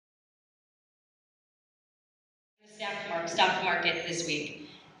stock market this week.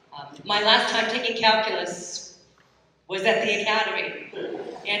 My last time taking calculus was at the academy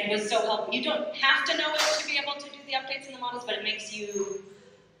and was so helpful. You don't have to know it to be able to do the updates in the models, but it makes you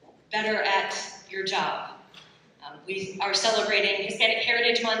better at your job. We are celebrating Hispanic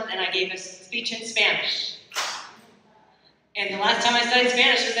Heritage Month, and I gave a speech in Spanish. And the last time I studied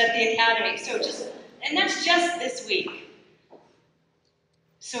Spanish was at the academy. And that's just this week.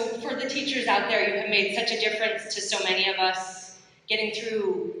 So for the teachers out there, you have made such a difference to so many of us. Getting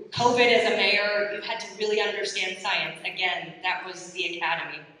through COVID as a mayor, you had to really understand science. Again, that was the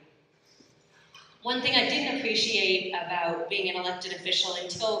academy. One thing I didn't appreciate about being an elected official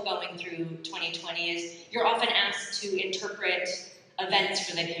until going through 2020 is you're often asked to interpret events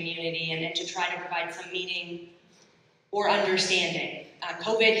for the community and to try to provide some meaning or understanding.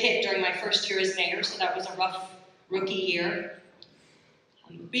 COVID hit during my first year as mayor, so that was a rough rookie year.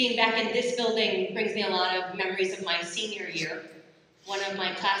 Being back in this building brings me a lot of memories of my senior year. One of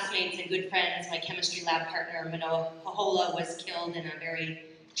my classmates and good friends, my chemistry lab partner, Manoa Pahola, was killed in a very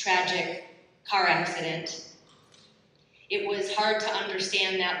tragic car accident. It was hard to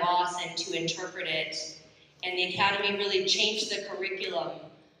understand that loss and to interpret it, and the academy really changed the curriculum.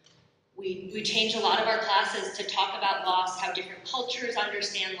 We changed a lot of our classes to talk about loss, how different cultures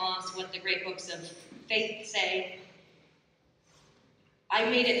understand loss, what the great books of faith say. I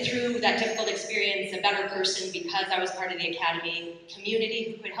made it through that difficult experience a better person because I was part of the academy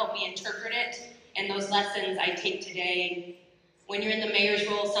community who could help me interpret it, and those lessons I take today. When you're in the mayor's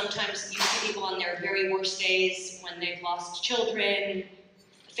role, sometimes you see people on their very worst days when they've lost children,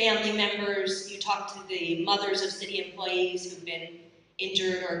 family members. You talk to the mothers of city employees who've been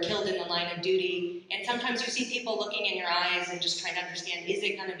injured or killed in the line of duty. And sometimes you see people looking in your eyes and just trying to understand, is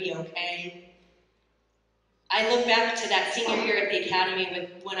it going to be okay? I look back to that senior year at the academy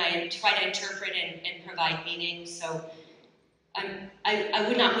when I try to interpret and provide meaning. So I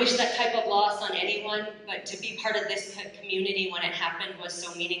would not wish that type of loss on anyone, but to be part of this community when it happened was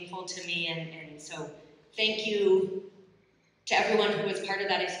so meaningful to me. And so thank you to everyone who was part of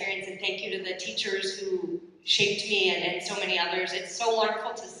that experience, and thank you to the teachers who shaped me and so many others. It's so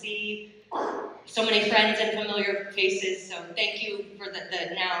wonderful to see so many friends and familiar faces. So thank you for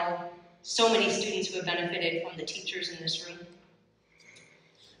the now so many students who have benefited from the teachers in this room.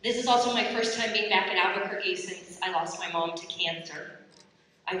 This is also my first time being back in Albuquerque since I lost my mom to cancer.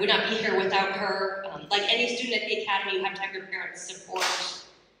 I would not be here without her. Like any student at the academy, you have to have your parents' support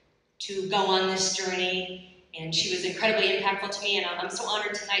to go on this journey. And she was incredibly impactful to me, and I'm so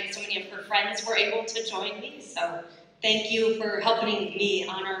honored tonight so many of her friends were able to join me. So thank you for helping me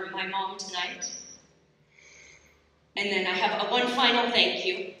honor my mom tonight. And then I have one final thank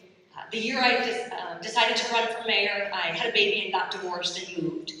you. The year I decided to run for mayor, I had a baby and got divorced and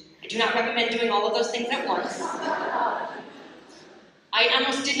moved. I do not recommend doing all of those things at once. I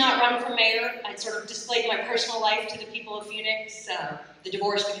almost did not run for mayor. I sort of displayed my personal life to the people of Phoenix. The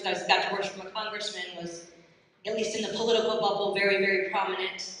divorce, because I got divorced from a congressman, was, at least in the political bubble, very, very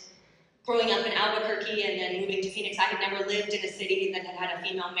prominent. Growing up in Albuquerque and then moving to Phoenix, I had never lived in a city that had a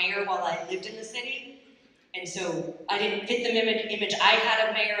female mayor while I lived in the city. And so I didn't fit the image I had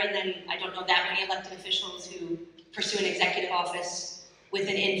of mayor, and then I don't know that many elected officials who pursue an executive office with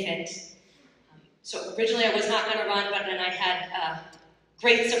an infant. So originally I was not going to run, but then I had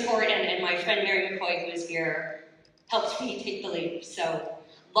great support, and my friend Mary McCoy, who is here, helped me take the lead. So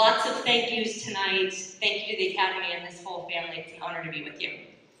lots of thank yous tonight. Thank you to the Academy and this whole family. It's an honor to be with you.